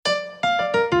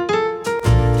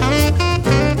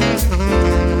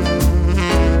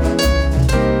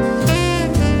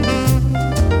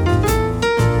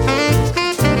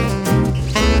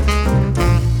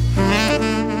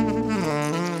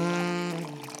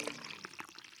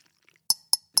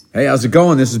Hey, how's it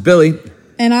going? This is Billy.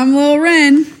 And I'm Lil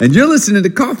Ren. And you're listening to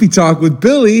Coffee Talk with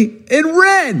Billy and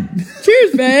Ren.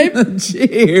 Cheers, babe.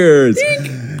 Cheers.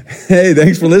 Dink. Hey,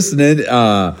 thanks for listening.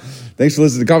 Thanks for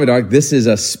listening to Coffee Talk. This is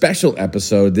a special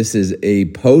episode. This is a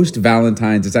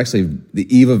post-Valentine's. It's actually the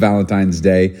eve of Valentine's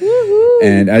Day. Woo-hoo.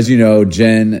 And as you know,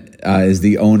 Jen is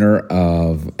the owner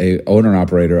and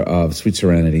operator of Sweet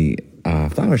Serenity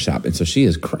flower shop, and so she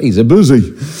is crazy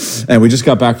busy. And we just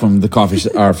got back from the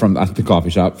from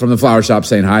the flower shop,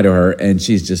 saying hi to her, and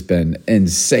she's just been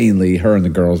insanely, her and the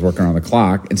girls working on the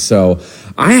clock. And so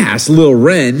I asked Lil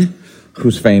Ren,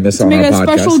 who's famous on our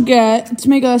podcast, to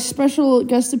make a special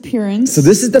guest appearance. So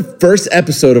this is the first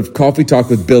episode of Coffee Talk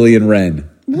with Billy and Ren.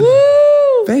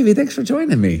 Woo! Baby, thanks for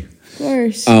joining me. Of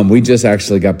course. We just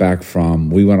actually got back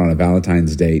we went on a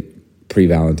Valentine's date,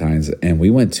 pre-Valentine's, and we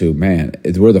went to,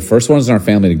 we're the first ones in our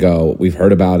family to go. We've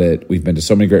heard about it. We've been to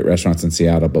so many great restaurants in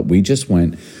Seattle, but we just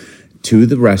went to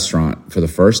the restaurant for the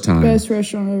first time. Best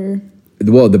restaurant ever.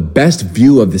 Well, the best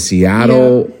view of the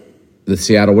Seattle, what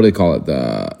do they call it?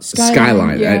 The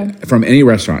skyline from any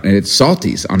restaurant. And it's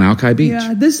Salty's on Alki Beach.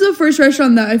 Yeah, this is the first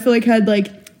restaurant that I feel like had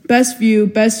best view,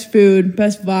 best food,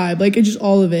 best vibe. It's just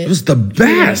all of it. It was the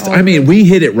best. We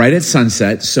hit it right at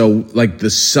sunset. So the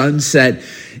sunset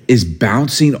is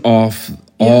bouncing off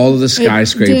all of the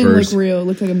skyscrapers. It didn't look real. It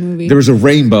looked like a movie. There was a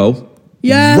rainbow.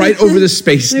 Yeah. Right over the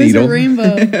Space Needle. There was a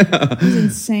rainbow. It was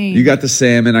insane. You got the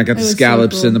salmon. I got the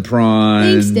scallops and the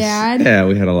prawns. Thanks, Dad. Yeah,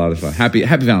 we had a lot of fun. Happy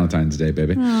Valentine's Day,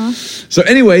 baby. Aww. So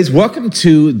anyways, welcome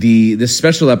to this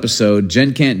special episode.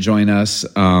 Jen can't join us.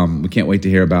 We can't wait to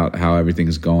hear about how everything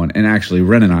is going. And actually,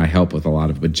 Ren and I help with a lot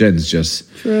of it. But Jen's just...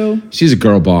 True. She's a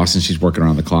girl boss, and she's working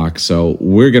around the clock. So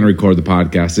we're going to record the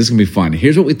podcast. This is going to be fun.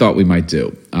 Here's what we thought we might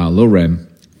do. Lil Ren,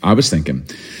 I was thinking,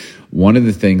 one of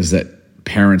the things that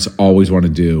parents always want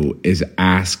to do is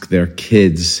ask their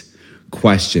kids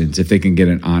questions if they can get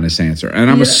an honest answer. And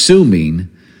I'm assuming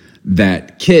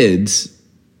that kids,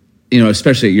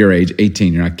 especially at your age,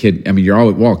 18, you're not kid. I mean,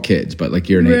 we're all kids, but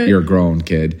you're a grown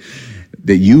kid,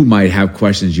 that you might have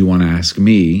questions you want to ask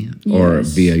me or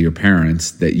via your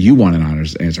parents that you want an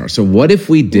honest answer. So what if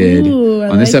we did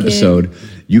on this episode,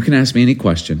 you can ask me any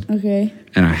question. Okay.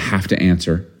 And I have to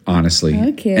answer honestly.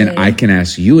 Okay. And I can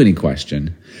ask you any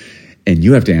question. And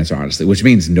you have to answer honestly, which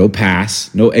means no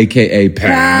pass, no AKA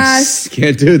pass.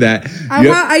 Can't do that.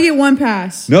 I get one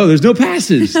pass. No, there's no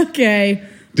passes. Okay.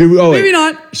 Maybe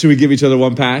not. Should we give each other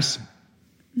one pass?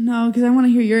 No, because I want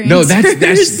to hear your answer. No,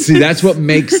 that's what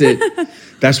makes it.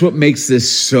 That's what makes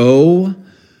this so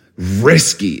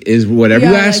risky. Is whatever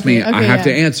you ask me, I have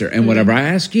to answer, and whatever I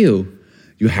ask you,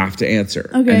 you have to answer.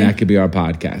 Okay, and that could be our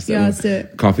podcast. Yeah, let's do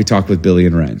it. Coffee Talk with Billy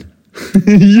and Ren.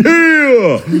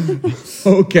 Yeah.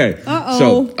 Okay. Uh-oh.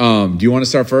 So, do you want to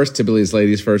start first? Typically, it's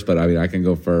ladies first, but I can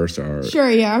go first. Or sure.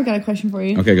 Yeah, I've got a question for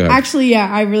you. Okay, go ahead. Actually,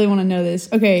 I really want to know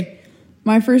this. Okay,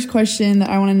 my first question that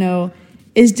I want to know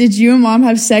is: did you and Mom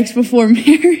have sex before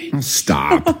marriage? Oh,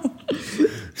 stop.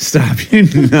 Stop.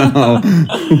 Weird.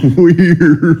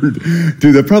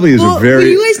 Dude, that probably is but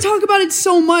you guys talk about it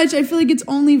so much. I feel like it's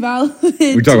only valid.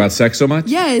 We talk about sex so much?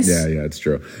 Yes. Yeah, it's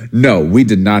true. No, we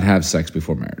did not have sex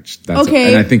before marriage. Okay.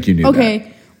 And I think you knew that.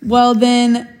 Okay. Well,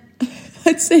 then,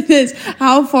 let's say this.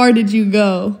 How far did you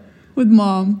go with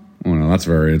Mom? Oh, no, that's a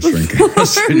very interesting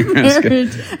question you're asking.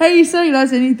 Hey, you said you'd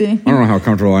ask anything. I don't know how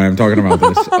comfortable I am talking about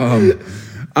this.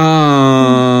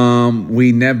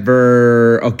 We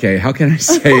never. Okay, how can I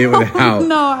say it without?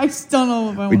 No, I still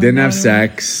don't know if we didn't have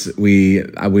sex. We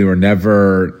were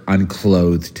never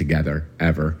unclothed together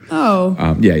ever. Oh.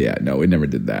 No, we never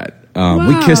did that.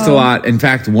 We kissed a lot. In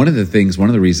fact, one of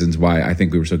the reasons why I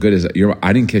think we were so good is that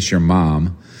I didn't kiss your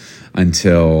mom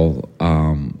until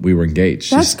we were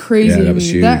engaged. That's crazy. Yeah, that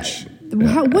was huge.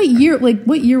 What year?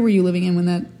 What year were you living in when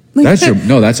that?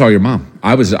 That's all your mom.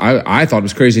 I thought it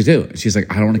was crazy too. She's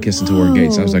like, I don't want to kiss until we're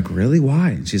engaged. I was like, really? Why?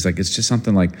 And she's like, it's just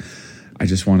something I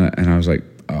just want to. And I was like,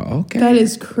 oh, okay. That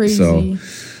is crazy. So,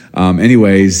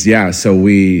 anyways, so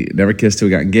we never kissed till we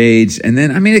got engaged. And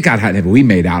then, it got hot, but we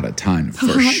made out a ton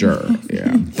for sure.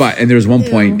 Yeah. And there was one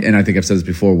point, and I think I've said this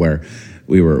before, where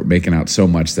we were making out so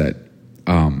much that,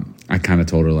 I kind of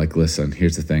told her, listen,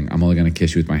 here's the thing. I'm only going to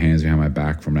kiss you with my hands behind my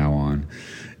back from now on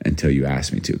until you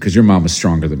ask me to. Because your mom was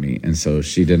stronger than me. And so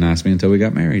she didn't ask me until we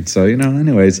got married. So,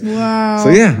 anyways. Wow. So,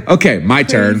 yeah. Okay, my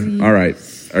turn. All right.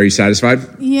 Are you satisfied?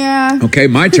 Yeah. Okay,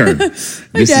 my turn. This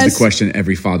is the question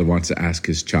every father wants to ask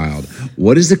his child.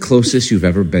 What is the closest you've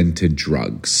ever been to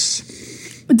drugs?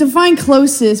 Define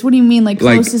closest. What do you mean,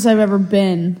 closest I've ever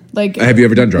been? Have you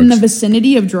ever done drugs? In the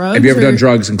vicinity of drugs? Have you ever done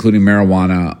drugs, including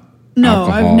marijuana? No,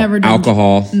 alcohol, I've never done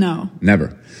alcohol. No,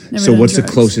 never. So done what's the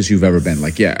drugs. closest you've ever been?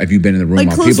 Like, yeah, have you been in the room Like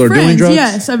while close people friends, are doing drugs?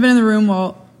 yes. I've been in the room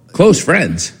while... Close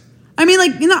friends? I mean,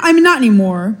 like, not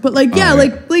anymore. But, like, yeah,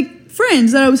 like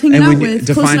friends that I was hanging out with.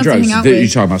 Close define enough drugs, to hang out you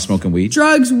with. talking about smoking weed?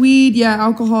 Drugs, weed, yeah,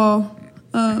 alcohol.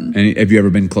 And have you ever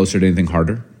been closer to anything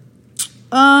harder?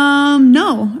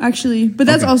 No, actually. But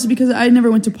that's also because I never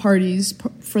went to parties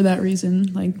for that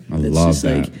reason. Like, I love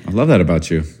that. Like, I love that about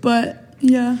you. But,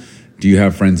 yeah. Do you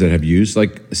have friends that have used,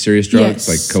 like, serious drugs?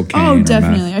 Like cocaine or Oh, meth?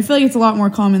 definitely. I feel like it's a lot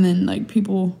more common than, like,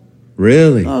 people...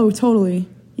 Really? Oh, totally.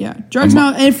 Yeah. Drugs now...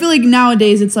 And I feel like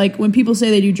nowadays it's like when people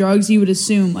say they do drugs, you would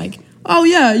assume, like, oh,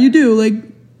 yeah, you do. Like,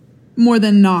 more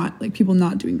than not. Like, people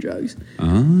not doing drugs. I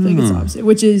think it's opposite,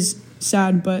 which is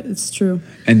sad, but it's true.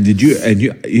 And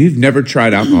you've never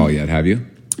tried alcohol yet, have you?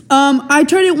 I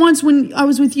tried it once when I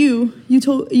was with you. You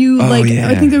told you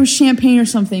I think there was champagne or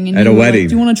something, and at a wedding. Like,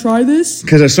 do you want to try this?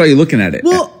 Because I saw you looking at it.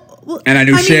 Well, and I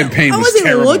knew champagne was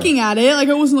terrible. I wasn't looking at it. Like,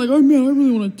 I wasn't like, oh man, I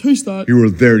really want to taste that. You were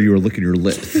there. You were licking your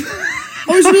lips.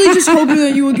 I was really just hoping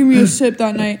that you would give me a sip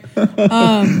that night.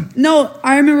 No,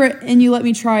 I remember, and you let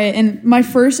me try it, and my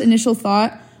first initial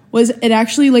thought was it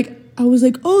actually like I was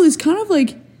like, oh, this kind of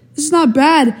like this is not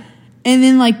bad, and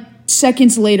then like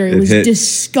seconds later it was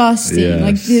disgusting. Yes.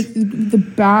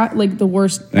 Like the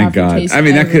worst. Thank God. Aftertaste I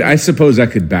mean, ever. I suppose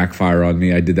that could backfire on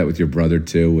me. I did that with your brother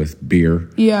too, with beer.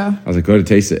 Yeah. I was like, go to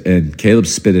taste it, and Caleb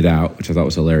spit it out, which I thought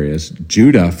was hilarious.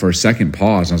 Judah for a second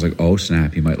paused, and I was like, oh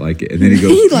snap, he might like it, and then he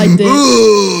goes, he liked it.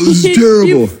 Oh, this is terrible.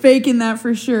 He was faking that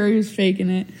for sure. He was faking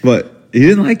it. But he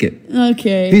didn't like it.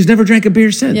 Okay. He's never drank a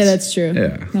beer since. Yeah, that's true.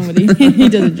 Yeah. Nobody. He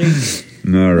doesn't drink.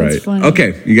 All right. That's funny.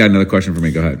 Okay, you got another question for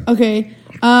me. Go ahead. Okay.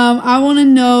 I want to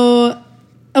know.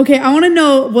 Okay, I want to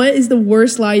know what is the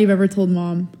worst lie you've ever told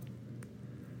mom,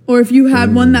 or if you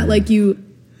had one that like you.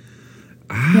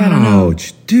 Yeah, I don't know.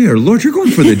 Ouch, dear Lord, you're going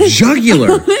for the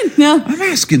jugular. No. I'm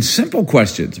asking simple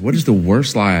questions. What is the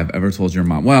worst lie I've ever told your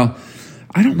mom? Well,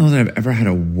 I don't know that I've ever had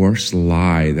a worse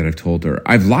lie that I've told her.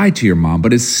 I've lied to your mom,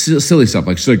 but it's silly stuff.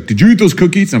 Like, she's like, did you eat those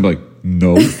cookies? And I'm like,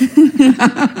 no.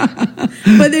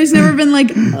 But there's never been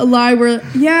like a lie where,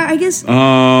 yeah, I guess.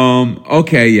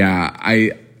 Okay, yeah.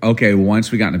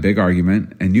 Once we got in a big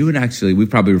argument, and you would actually, we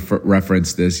probably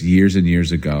referenced this years and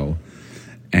years ago,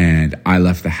 and I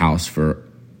left the house for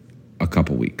a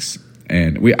couple weeks.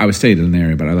 And I was staying in an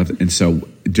area, but I left. And so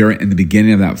in the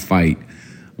beginning of that fight,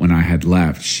 when I had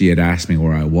left, she had asked me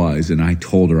where I was, and I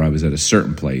told her I was at a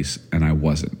certain place, and I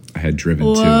wasn't. I had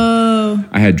driven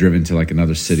to like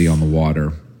another city on the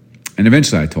water, and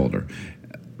eventually I told her.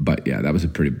 But yeah, that was a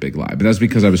pretty big lie. But that's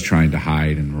because I was trying to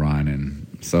hide and run, and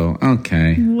so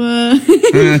okay. What?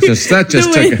 That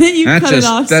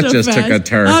just took a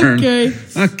turn.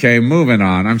 Okay, moving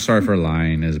on. I'm sorry for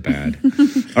lying is bad.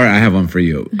 All right, I have one for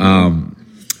you.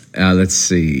 Let's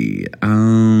see.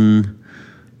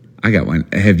 I got one.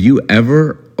 Have you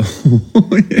ever?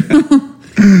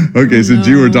 Okay, since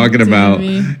you were talking about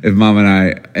if mom and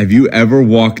I, have you ever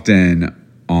walked in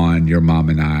on your mom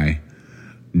and I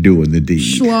doing the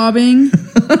deed? Schlobbing.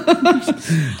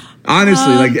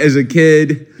 Honestly, like as a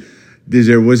kid, do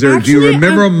you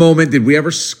remember a moment? Did we ever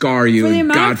scar you? For the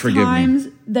And amount God of forgive times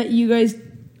me. that you guys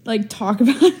like talk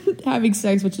about having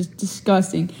sex, which is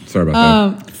disgusting. Sorry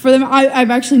about that. For them, I've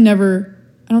actually never.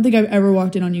 I don't think I've ever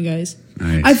walked in on you guys.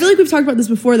 Nice. I feel like we've talked about this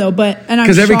before though,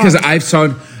 because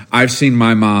I've seen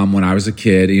my mom when I was a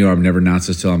kid. You know, I've never announced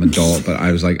this till I'm an adult, but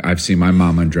I was like, I've seen my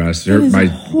mom undressed.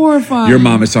 Horrifying. Your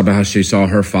mom is talking about how she saw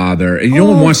her father, and no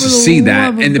one wants to see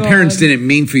that. And the parents didn't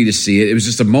mean for you to see it. It was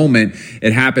just a moment.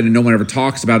 It happened, and no one ever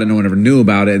talks about it. No one ever knew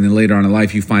about it. And then later on in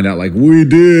life, you find out like we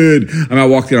did. I mean, I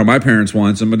walked in on my parents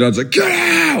once, and my dad's like, "Get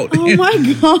out!" Oh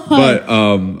my God! But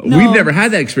we've never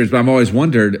had that experience. But I've always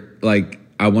wondered, like,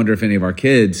 I wonder if any of our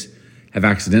kids have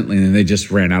accidentally, and then they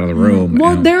just ran out of the room.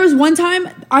 Well, there was one time,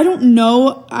 I don't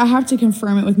know, I have to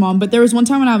confirm it with mom, but there was one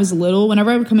time when I was little,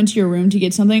 whenever I would come into your room to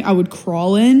get something, I would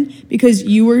crawl in because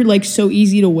you were like so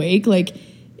easy to wake. Like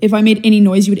if I made any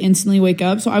noise, you would instantly wake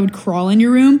up. So I would crawl in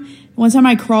your room. One time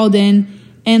I crawled in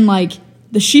and like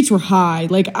the sheets were high.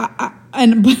 Like I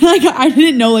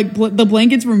didn't know like the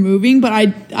blankets were moving, but I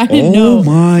didn't know. Oh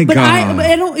my God!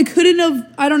 It couldn't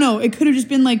have. I don't know. It could have just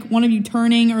been like one of you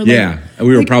turning or like, yeah.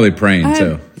 We were probably praying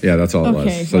too. Yeah, that's all it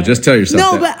was. So just tell yourself.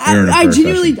 No, but I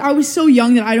genuinely I was so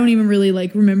young that I don't even really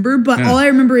like remember. But all I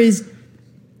remember is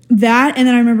that, and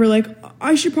then I remember like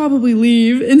I should probably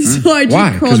leave, and so I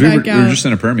just crawled back out. We were just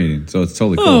in a prayer meeting, so it's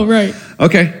totally cool. Oh right.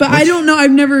 Okay, but I don't know.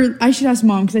 I should ask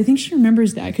mom because I think she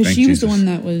remembers that because she was the one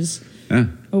that was. Yeah.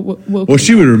 Well,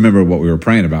 she would remember what we were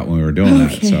praying about when we were doing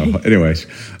that. So, anyways,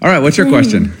 all right. What's your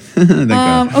question? Thank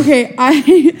God. Okay,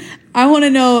 I want to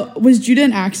know: was Judah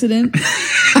an accident?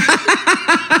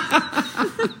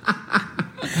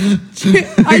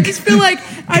 I feel like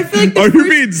Are you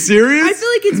being serious? I feel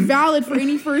like it's valid for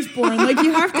any firstborn. Like,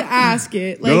 you have to ask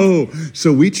it. Like, no.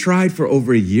 So we tried for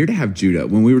over a year to have Judah.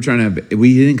 When we were trying to have,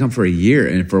 we didn't come for a year.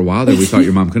 And for a while there, we thought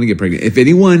your mom couldn't get pregnant. If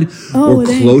anyone were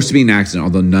close to being an accident,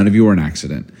 although none of you were an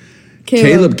accident,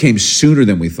 Caleb came sooner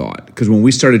than we thought. Because when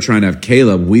we started trying to have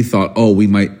Caleb, we thought, we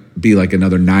might be like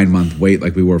another 9-month wait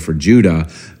like we were for Judah.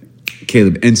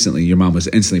 Caleb your mom was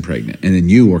instantly pregnant. And then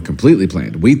you were completely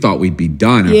planned. We thought we'd be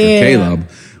done after Caleb.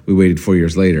 We waited 4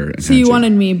 years later. So you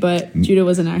wanted me, but Judah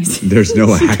was an accident. There's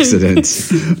no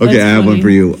accidents. Okay, I have one for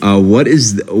you. What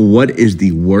is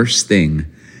the worst thing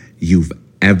you've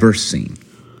ever seen?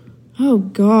 Oh,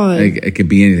 God. It could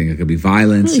be anything. It could be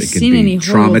violence. It could be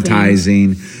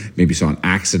traumatizing. Maybe you saw an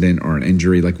accident or an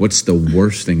injury. Like, what's the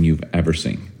worst thing you've ever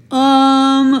seen?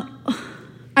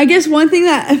 I guess one thing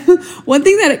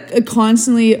that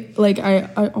constantly, like,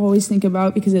 I always think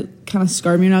about because it kind of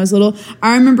scarred me when I was little.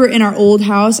 I remember in our old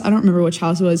house, I don't remember which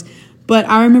house it was, but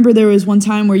I remember there was one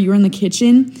time where you were in the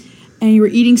kitchen and you were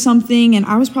eating something, and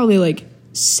I was probably like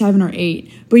 7 or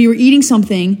 8, but you were eating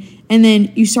something and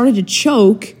then you started to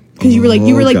choke because you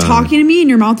were like talking to me and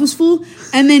your mouth was full,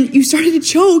 and then you started to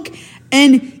choke,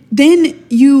 and then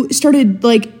you started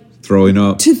like throwing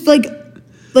up to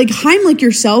like Heimlich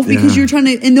yourself because you were trying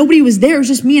to, and nobody was there. It was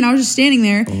just me, and I was just standing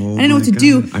there. I didn't know what to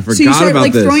do. I forgot so you started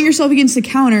about this. throwing yourself against the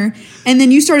counter, and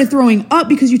then you started throwing up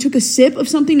because you took a sip of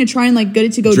something to try and like get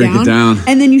it to go Drink down. it down.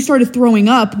 And then you started throwing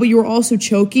up, but you were also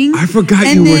choking. I forgot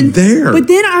you were there. But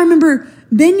then I remember,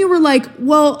 then you were like,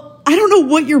 well, I don't know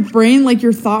what your brain, like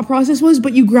your thought process was,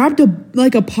 but you grabbed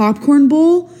a popcorn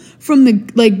bowl from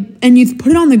the, and you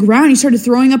put it on the ground. You started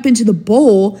throwing up into the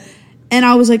bowl. And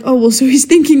I was like, oh, well, so he's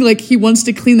thinking like he wants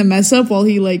to clean the mess up while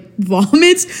he like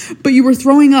vomits, but you were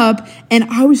throwing up. And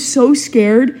I was so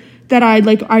scared that I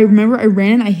remember I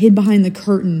ran and I hid behind the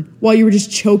curtain while you were just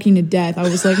choking to death. I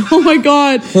was like, oh my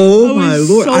God. Oh my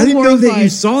Lord. I didn't know that you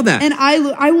saw that. And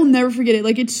I will never forget it.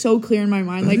 Like, it's so clear in my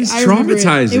mind. Like, it's I remember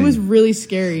traumatizing. it was really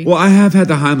scary. Well, I have had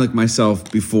the Heimlich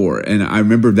myself before, and I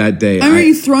remember that day. I remember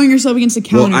you throwing yourself against the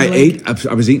counter. Well,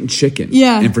 I was eating chicken.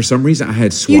 Yeah. And for some reason, I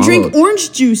had swallowed. You drank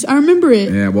orange juice. I remember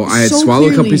it. Yeah, well, I had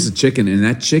swallowed a couple pieces of chicken, and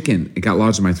that chicken, it got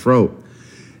lodged in my throat.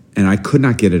 And I could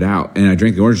not get it out. And I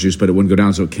drank the orange juice, but it wouldn't go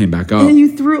down, so it came back up. And then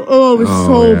you threw, it was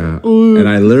And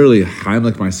I literally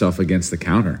Heimlich myself against the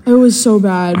counter. It was so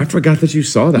bad. I forgot that you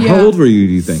saw that. Yeah. How old were you,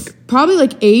 do you think? Probably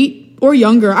like 8 or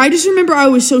younger. I just remember I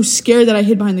was so scared that I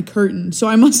hid behind the curtain. So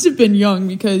I must have been young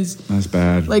because... That's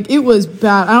bad. Like, it was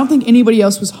bad. I don't think anybody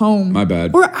else was home. My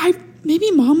bad. Or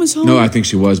maybe mom was home. No, I think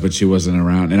she was, but she wasn't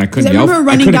around. And I couldn't yell. I remember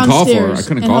running call for her. downstairs I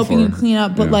couldn't and call for helping her. you clean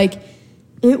up. But like...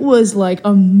 It was like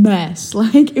a mess.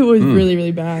 Like, it was really,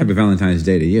 really bad. Happy Valentine's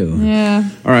Day to you. Yeah.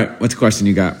 All right. What's the question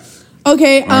you got?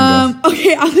 Okay.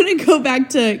 Okay. I'm going to go back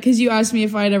to, because you asked me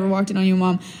if I had ever walked in on you,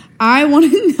 Mom. I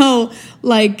want to know,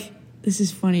 like, this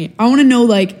is funny. I want to know,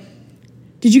 like,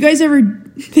 did you guys ever,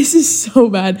 this is so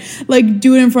bad, like,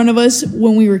 do it in front of us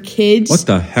when we were kids? What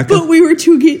the heck? But we were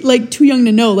too young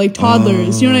to know, like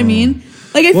toddlers. You know what I mean?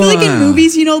 Like, I feel like in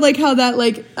movies, you know, like how that,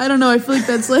 like, I don't know. I feel like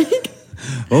that's like...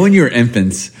 Oh, when you were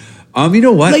infants. You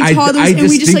know what? Like toddlers, and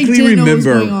we just like didn't know what was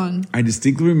going on. I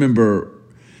distinctly remember,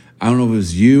 I don't know if it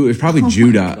was you, it was probably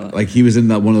Judah. Like he was in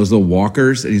one of those little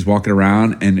walkers and he's walking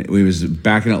around, and we was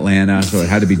back in Atlanta, so it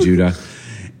had to be Judah.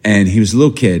 And he was a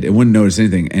little kid and wouldn't notice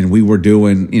anything. And we were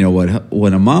doing, you know,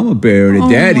 when a mama bear and a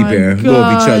daddy bear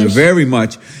love each other very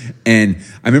much. And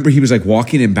I remember he was like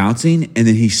walking and bouncing, and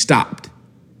then he stopped.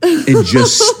 And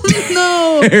just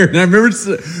stared. And I remember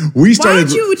we started. Why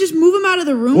did you just move him out of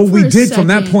the room? Well, we did from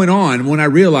that point on. When I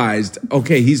realized,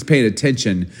 okay, he's paying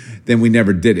attention, then we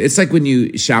never did it. It's like when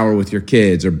you shower with your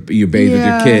kids or you bathe with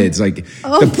your kids. Like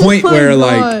the point where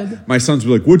like my sons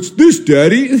were like, "What's this,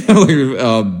 Daddy?"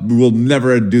 We'll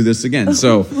never do this again.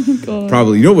 So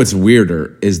probably, you know what's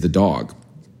weirder is the dog.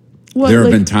 What, there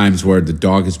have been times where the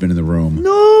dog has been in the room.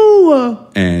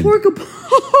 No, and poor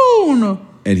Capone.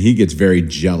 And he gets very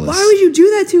jealous. Why would you do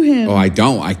that to him? Oh, I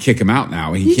don't. I kick him out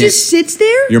now. He just sits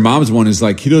there? Your mom's one is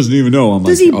like, he doesn't even know.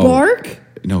 Does he bark?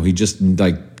 No, he just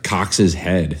like cocks his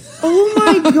head. Oh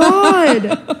my God.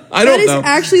 I don't know. That is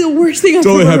actually the worst thing I've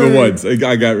ever heard. It only happened once.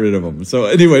 I got rid of him. So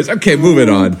anyways, okay, moving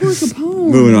on. Poor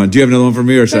Capone. Moving on. Do you have another one for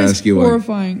me, or should I ask you one?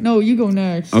 Horrifying. No, you go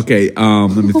next. Okay, let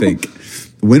me think.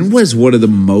 When was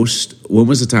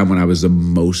the time when I was the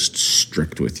most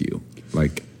strict with you?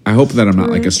 Like, I hope that I'm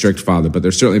not like a strict father, but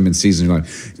there's certainly been seasons in your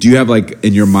life. Do you have like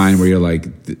in your mind where you're like,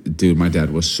 dude, my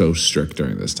dad was so strict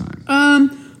during this time?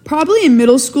 Probably in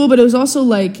middle school, but it was also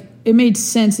like, it made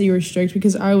sense that you were strict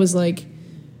because I was like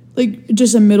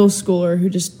just a middle schooler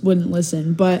who just wouldn't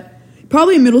listen. But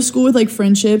Probably in middle school with like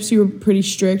friendships. You were pretty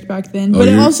strict back then. But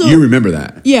it also... You remember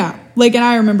that? Yeah. Like, and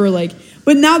I remember like...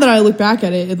 But now that I look back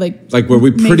at it, it like where we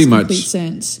pretty much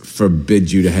sense.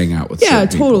 Forbid you to hang out with certain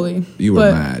people. Totally. You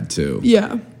were mad too.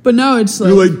 Yeah. But now it's like...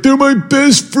 You're like, they're my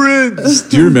best friends.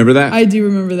 Do you remember that? I do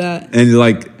remember that. And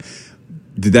like...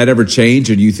 Did that ever change,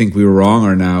 or do you think we were wrong,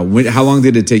 or now? How long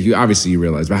did it take you? Obviously, you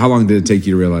realized, but how long did it take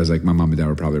you to realize, like, my mom and dad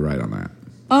were probably right on that?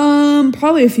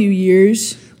 Probably a few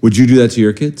years. Would you do that to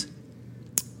your kids?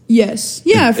 Yes.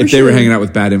 Yeah, if they were hanging out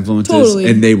with bad influences,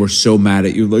 totally. And they were so mad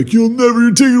at you, like, you're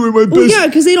taking away my best. Well, yeah,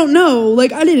 because they don't know.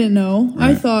 Like, I didn't know.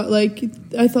 Right.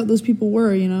 I thought those people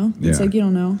were, you know? It's like, you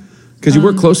don't know. Because you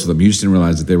were close to them. You just didn't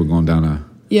realize that they were going down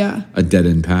a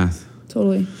dead-end path.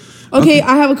 Totally. Okay,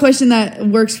 I have a question that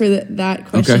works for that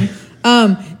question.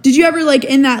 Okay. Did you ever, like,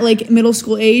 in that, like, middle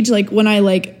school age, like, when I,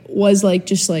 like, was, like,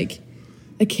 just, like,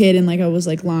 a kid and, like, I was,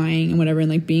 like, lying and whatever and,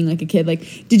 like, being, like, a kid,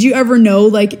 like, did you ever know,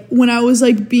 like, when I was,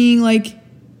 like, being, like,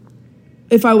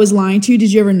 if I was lying to you,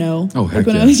 did you ever know? Oh, heck like,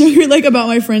 when yes. I was younger, like, about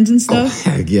my friends and stuff?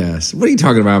 Oh, heck yes. What are you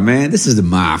talking about, man? This is the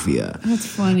mafia. That's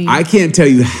funny. I can't tell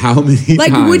you how many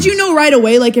like, times. Would you know right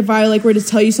away, like, if I, like, were to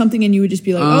tell you something and you would just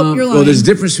be like, oh, you're lying? Well, there's a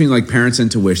difference between, like, parents'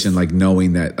 intuition, like,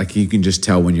 knowing that, like, you can just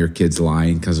tell when your kid's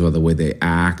lying because of the way they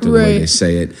act or the way they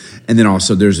say it. And then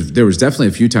also there was definitely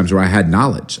a few times where I had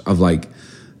knowledge of, like,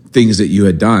 things that you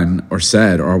had done or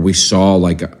said, or we saw,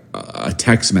 like, a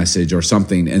text message or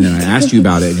something, and then I asked you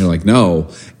about it, and you're like, no,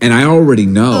 and I already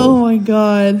know. Oh my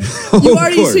god!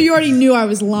 You already knew I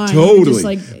was lying. Totally. Just,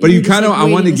 like, but you kind of, I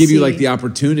wanted to give you like the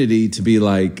opportunity to be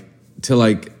like,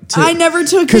 I never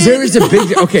took it because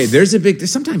there's a big.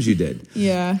 Sometimes you did.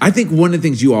 Yeah. I think one of the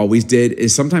things you always did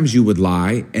is sometimes you would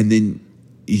lie, and then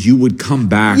you would come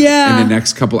back in the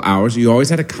next couple hours. You always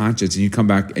had a conscience, and you come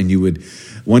back and you would.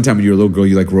 One time when you were a little girl,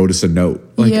 you like wrote us a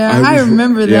note. Like, I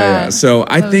remember that. Yeah. So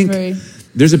I think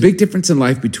there's a big difference in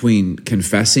life between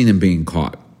confessing and being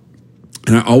caught.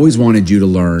 And I always wanted you to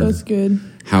learn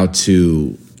how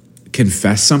to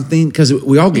confess something, because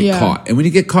we all get caught. And when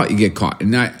you get caught, you get caught.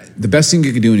 And the best thing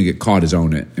you can do when you get caught is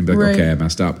own it and be like, okay, I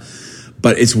messed up.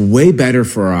 But it's way better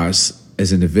for us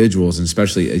as individuals, and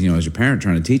especially, you know, as your parent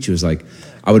trying to teach you, is like,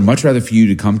 I would much rather for you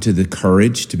to come to the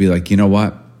courage to be like, you know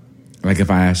what? Like,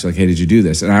 if I asked you, like, hey, did you do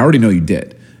this? And I already know you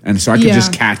did. And so I could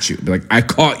just catch you. Be like, I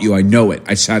caught you. I know it.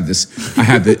 I have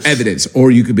the evidence. Or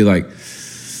you could be like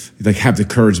have the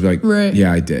courage to be like,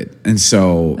 yeah, I did. And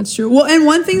so. That's true. Well, and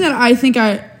one thing that I think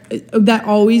that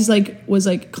always, like, was,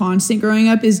 like, constant growing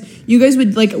up is you guys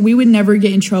would, like, we would never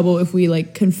get in trouble if we,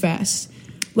 like, confessed.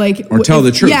 Like, or tell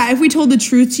the truth. Yeah, if we told the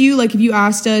truth to you, like, if you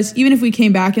asked us, even if we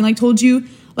came back and, like, told you,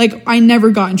 like, I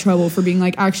never got in trouble for being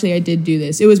like, actually, I did do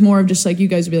this. It was more of just, like, you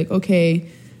guys would be like, okay.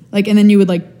 Like, and then you would,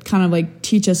 like, kind of, like,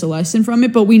 teach us a lesson from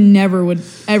it. But we never would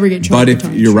ever get in trouble. But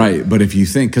if you're right. But if you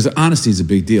think, because honesty is a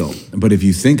big deal. But if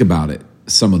you think about it,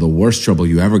 some of the worst trouble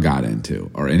you ever got into,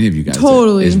 or any of you guys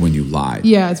did, is when you lied.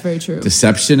 Yeah, it's very true.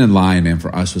 Deception and lying, man,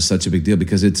 for us was such a big deal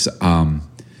because it's,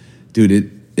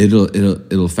 dude,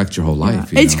 it'll affect your whole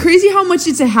life. It's crazy how much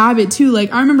it's a habit, too.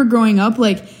 Like, I remember growing up,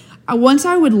 like, once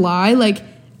I would lie, like,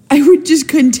 I would just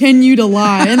continue to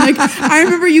lie. And, like, I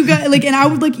remember you guys, like, and I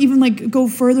would, like, even, like, go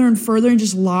further and further and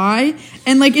just lie.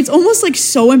 And, like, it's almost, like,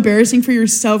 so embarrassing for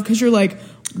yourself because you're like,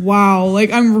 wow, like,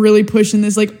 I'm really pushing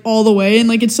this, like, all the way. And,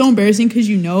 like, it's so embarrassing because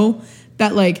you know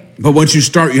that, like. But once you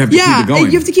start, you have to keep it going.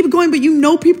 You have to keep it going, but you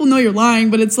know people know you're lying.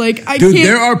 But it's like, I can't. Dude,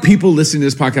 there are people listening to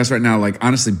this podcast right now, like,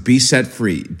 honestly, be set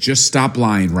free. Just stop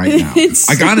lying right now.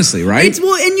 Like, honestly, right?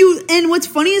 And what's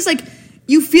funny is, like,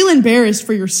 you feel embarrassed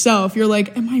for yourself. You're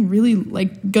like, am I really,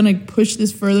 like, gonna push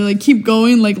this further? Like, keep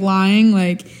going, like, lying?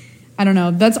 Like, I don't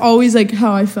know. That's always, like,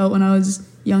 how I felt when I was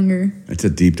younger. It's a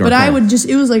deep, dark But I would just,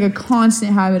 it was, like, a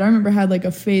constant habit. I remember I had, like,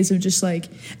 a phase of just, like,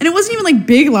 and it wasn't even, like,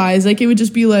 big lies. Like, it would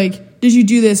just be, like, did you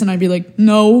do this? And I'd be like,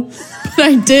 no, but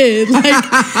I did. Like,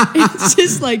 it's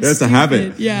just, like, that's stupid. a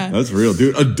habit. Yeah. That's real,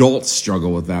 dude. Adults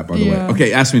struggle with that, by the way.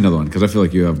 Okay, ask me another one, because I feel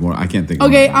like you have more. I can't think of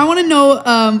Okay, I want to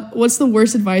know, what's the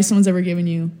worst advice someone's ever given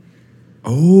you?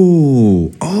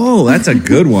 Oh, that's a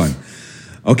good one.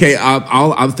 Okay,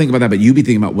 I'll think about that, but you be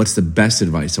thinking about what's the best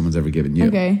advice someone's ever given you.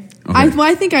 Okay.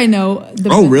 I think I know.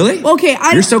 Really? Okay.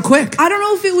 You're so quick. I don't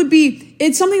know if it would be.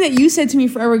 It's something that you said to me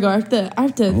forever ago. I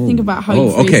have to think about how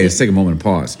you phrased it. Let's take a moment and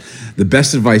pause. The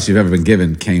best advice you've ever been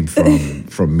given came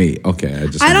from me. Okay,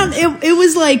 It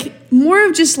was like more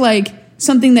of just like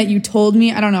something that you told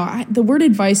me. I don't know. The word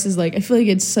advice is like, I feel like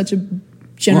it's such a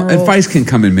general. Well, advice can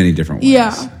come in many different ways.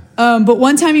 Yeah. But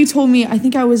one time you told me, I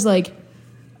think I was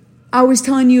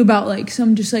telling you about like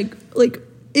some just like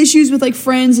issues with like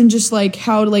friends and just like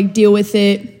how to like deal with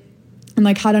it and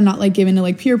like how to not like give into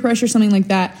like peer pressure, something like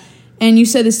that. And you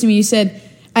said this to me. You said,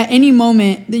 at any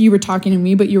moment that you were talking to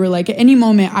me, but you were like, at any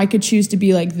moment I could choose to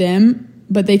be like them,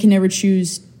 but they can never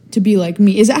choose to be like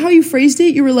me. Is that how you phrased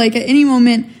it? You were like, at any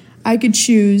moment I could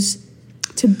choose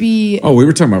to be. Oh, we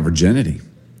were talking about virginity.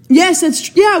 Yes,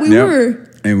 we were.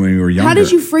 And when we were younger. How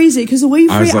did you phrase it? Because the way you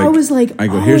phrased it, I was like,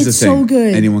 here's the thing. So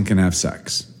good. Anyone can have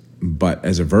sex. But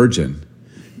as a virgin,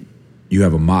 you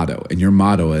have a motto. And your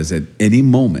motto is, at any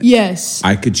moment, yes,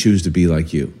 I could choose to be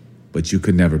like you, but you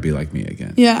could never be like me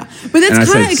again. Yeah. But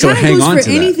that's kind of goes for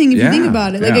anything if you think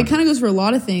about it. Like, it kind of goes for a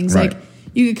lot of things. Right. Like,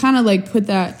 you could kind of like put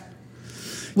that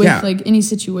with like any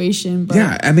situation. But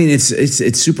yeah, I mean,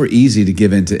 it's super easy to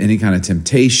give into any kind of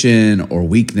temptation or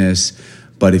weakness.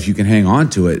 But if you can hang on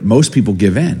to it, most people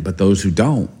give in. But those who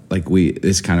don't, like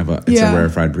it's kind of a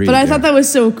rarefied breed. But I thought that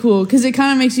was so cool because it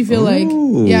kind of makes you feel like,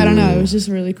 I don't know. It was just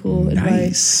really cool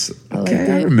advice.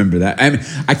 Okay, I remember that. I mean,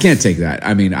 I can't take that.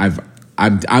 I mean,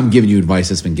 I'm giving you advice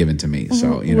that's been given to me.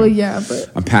 So, you know,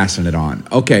 but I'm passing it on.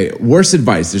 Okay, worst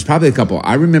advice. There's probably a couple.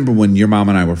 I remember when your mom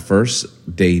and I were first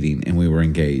dating and we were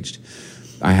engaged,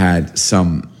 I had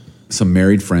some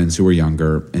married friends who were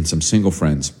younger and some single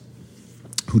friends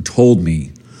who told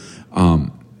me,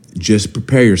 just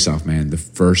prepare yourself, man. The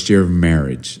first year of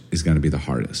marriage is going to be the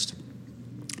hardest.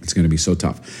 It's going to be so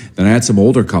tough. Then I had some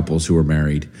older couples who were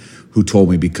married who told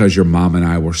me, because your mom and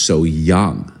I were so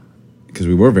young, because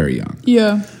we were very young.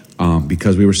 Yeah.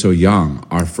 Because we were so young,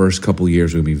 our first couple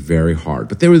years were going to be very hard.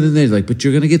 But they're like, but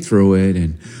you're going to get through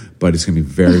it. But it's going to be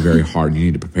very, very hard. You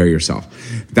need to prepare yourself.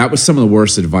 That was some of the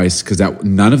worst advice because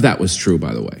none of that was true,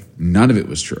 by the way. None of it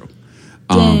was true.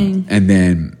 Dang. And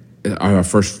then our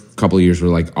first couple of years were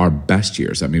like our best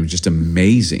years. I mean, it was just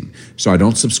amazing. So I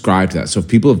don't subscribe to that. So if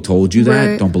people have told you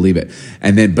that, don't believe it.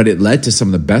 And then, but it led to some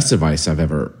of the best advice I've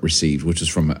ever received, which was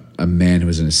from a man who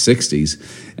was in his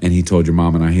 60s. And he told your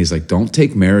mom and I, he's like, don't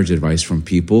take marriage advice from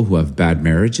people who have bad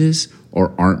marriages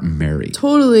or aren't married.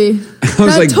 Totally.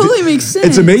 That totally makes sense.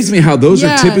 It's amazing me how those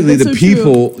are typically the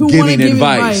people who giving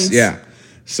advice. Yeah.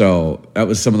 So that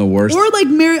was some of the worst. Or like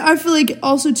I feel like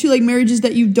also too, like marriages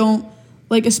that you don't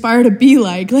like aspire to be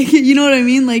like, you know what I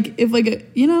mean? Like if like, I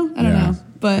don't know,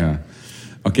 but.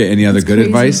 Okay. Any other good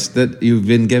advice that you've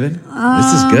been given?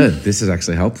 This is good. This is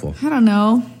actually helpful. I don't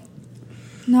know.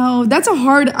 No, that's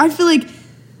I feel like it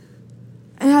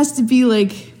has to be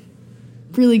like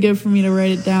really good for me to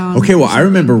write it down. Okay. Well, I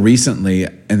remember recently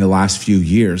in the last few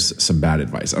years, some bad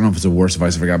advice. I don't know if it's the worst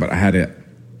advice I forgot, but I had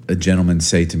a gentleman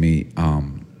say to me,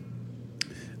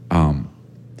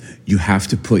 you have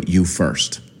to put you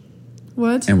first.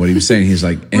 What? And what he was saying, he's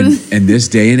like, in this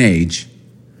day and age,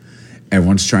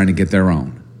 everyone's trying to get their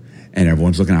own, and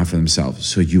everyone's looking out for themselves.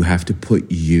 So you have to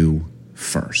put you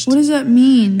first. What does that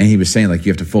mean? And he was saying, like,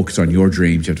 you have to focus on your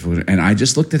dreams. And I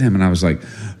just looked at him and I was like,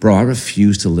 bro, I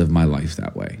refuse to live my life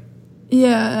that way.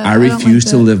 Yeah, I refuse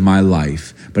to live my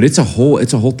life, but it's a whole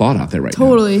thought out there right now.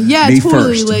 Totally, yeah, me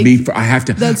totally. First, like, I have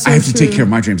to take care of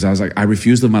my dreams. I was like, I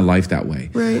refuse to live my life that way.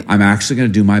 Right. I'm actually going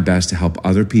to do my best to help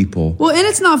other people. Well, and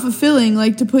it's not fulfilling,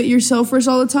 like to put yourself first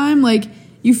all the time. Like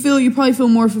you probably feel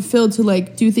more fulfilled to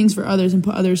like do things for others and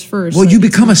put others first. Well, like, you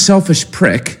become a selfish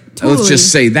prick. Totally. Let's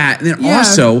just say that. And then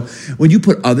also, when you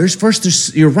put others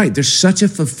first, you're right. There's such a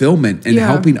fulfillment in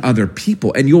helping other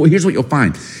people. And here's what you'll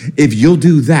find. If you'll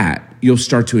do that, you'll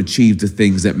start to achieve the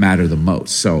things that matter the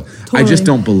most. So I just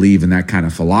don't believe in that kind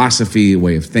of philosophy,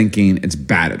 way of thinking. It's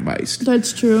bad advice.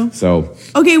 That's true. So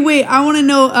okay, wait. I want to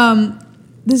know,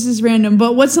 this is random,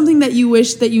 but what's something that you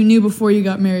wish that you knew before you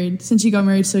got married, since you got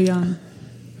married so young?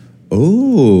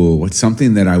 Oh, what's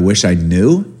something that I wish I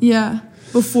knew? Yeah.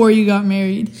 Before you got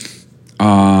married?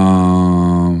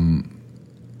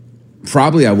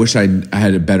 Probably I wish I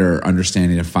had a better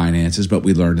understanding of finances, but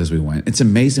we learned as we went. It's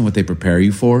amazing what they prepare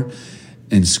you for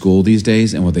in school these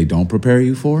days and what they don't prepare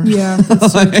you for. Yeah,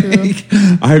 that's so true.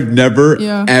 I've never,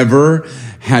 ever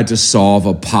had to solve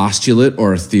a postulate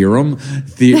or a theorem,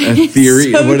 a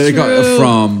theory, so what do they call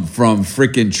it? From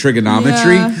freaking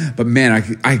trigonometry. Yeah. But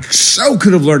man, I so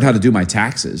could have learned how to do my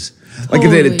taxes. Like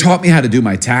if they had taught me how to do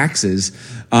my taxes,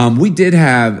 we did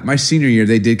have, my senior year,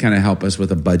 they did kind of help us with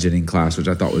a budgeting class, which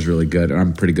I thought was really good. And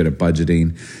I'm pretty good at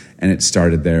budgeting, and it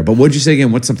started there. But what'd you say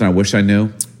again? What's something I wish I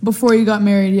knew? Before you got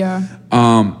married, yeah.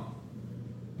 How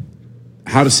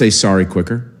to say sorry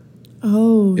quicker.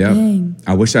 Oh, dang.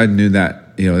 I wish I knew that.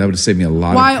 That would have saved me a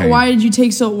lot of pain. Why would you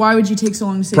take so long to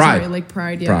say sorry? Like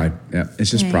pride, Pride, yeah. It's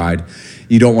just pride.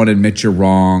 You don't want to admit you're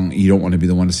wrong. You don't want to be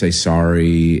the one to say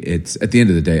sorry. It's at the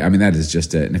end of the day, I mean, that is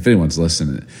just it. And if anyone's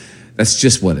listening, that's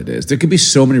just what it is. There could be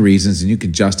so many reasons, and you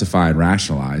could justify and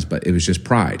rationalize, but it was just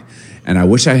pride. And I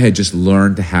wish I had just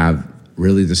learned to have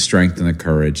really the strength and the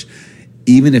courage,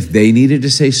 even if they needed to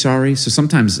say sorry. So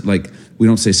sometimes like we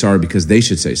don't say sorry because they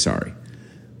should say sorry.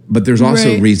 But there's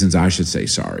also reasons I should say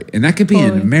sorry. And that could be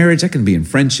in marriage, that can be in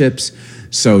friendships.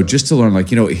 So just to learn, like,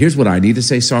 here's what I need to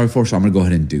say sorry for, so I'm going to go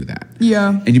ahead and do that. Yeah.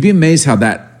 And you'd be amazed how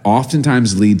that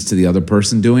oftentimes leads to the other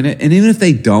person doing it. And even if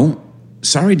they don't,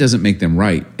 sorry doesn't make them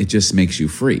right. It just makes you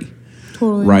free.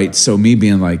 Totally. Right? So me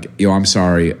being like, I'm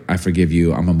sorry, I forgive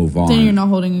you, I'm going to move on. Then you're not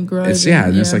holding a grudge.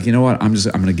 It's like, you know what, I'm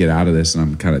going to get out of this and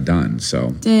I'm kind of done.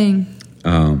 So. Dang.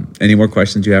 Any more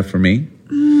questions you have for me?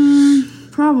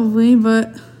 Probably,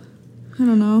 but I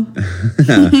don't know.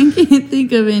 I can't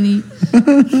think of any.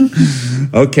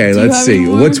 Okay, let's see.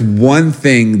 What's one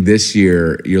thing this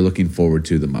year you're looking forward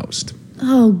to the most?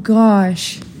 Oh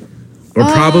gosh.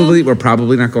 We're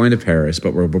probably not going to Paris,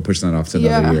 but we're pushing that off to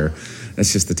another year.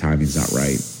 That's just the timing's not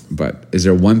right. But is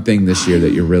there one thing this year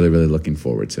that you're really, really looking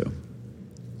forward to?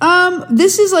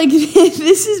 This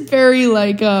is very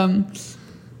like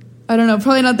I don't know,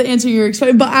 probably not the answer you're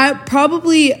expecting, but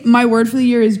my word for the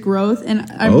year is growth, and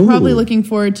I'm probably looking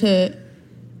forward to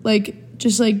like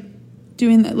just like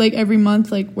doing that like every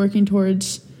month, like working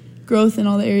towards growth in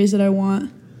all the areas that I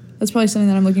want. That's probably something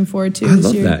that I'm looking forward to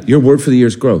this year. I love that. Your word for the year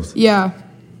is growth. Yeah.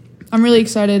 I'm really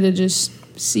excited to just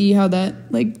see how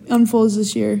that like unfolds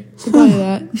this year. So probably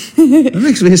that. That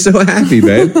makes me so happy,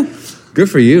 babe. Good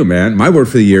for you, man. My word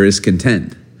for the year is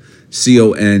content.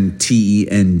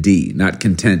 CONTEND. Not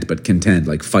content, but contend,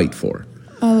 like fight for.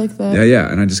 I like that.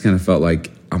 Yeah. And I just kind of felt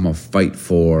like I'm going to fight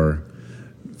for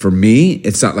me,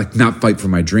 it's not fight for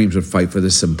my dreams, but fight for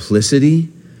the simplicity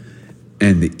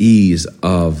and the ease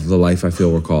of the life I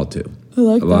feel we're called to. I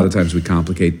like a lot of times we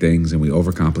complicate things and we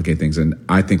overcomplicate things. And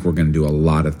I think we're going to do a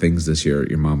lot of things this year,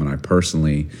 your mom and I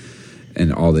personally,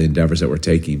 and all the endeavors that we're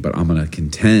taking. But I'm going to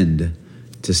contend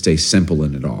to stay simple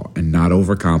in it all and not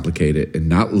overcomplicate it and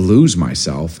not lose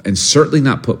myself and certainly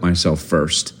not put myself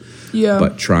first. Yeah.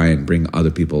 But try and bring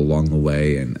other people along the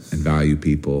way and value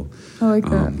people. I like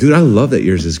that. Dude, I love that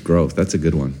yours is growth. That's a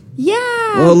good one. Yeah.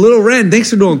 Well, Little Ren, thanks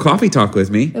for doing Coffee Talk with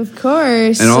me. Of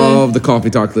course. And all of the Coffee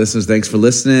Talk listeners, thanks for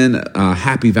listening.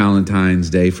 Happy Valentine's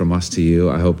Day from us to you.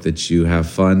 I hope that you have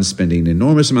fun spending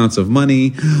enormous amounts of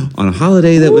money on a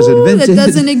holiday that was invented. That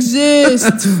doesn't exist.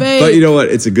 It's fake. But you know what?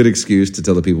 It's a good excuse to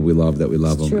tell the people we love that we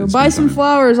love them. True. Buy some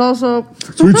flowers also.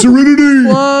 Sweet serenity.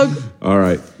 Plug. All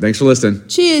right. Thanks for listening.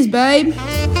 Cheers, babe.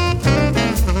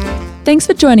 Thanks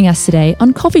for joining us today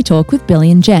on Coffee Talk with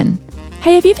Billy and Jen.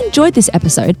 Hey, if you've enjoyed this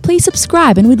episode, please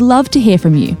subscribe and we'd love to hear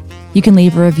from you. You can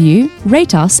leave a review,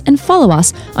 rate us, and follow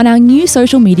us on our new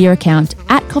social media account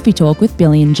at Coffee Talk with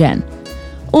Billy and Jen.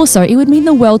 Also, it would mean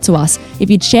the world to us if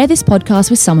you'd share this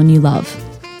podcast with someone you love.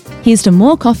 Here's to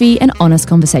more coffee and honest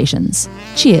conversations.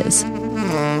 Cheers.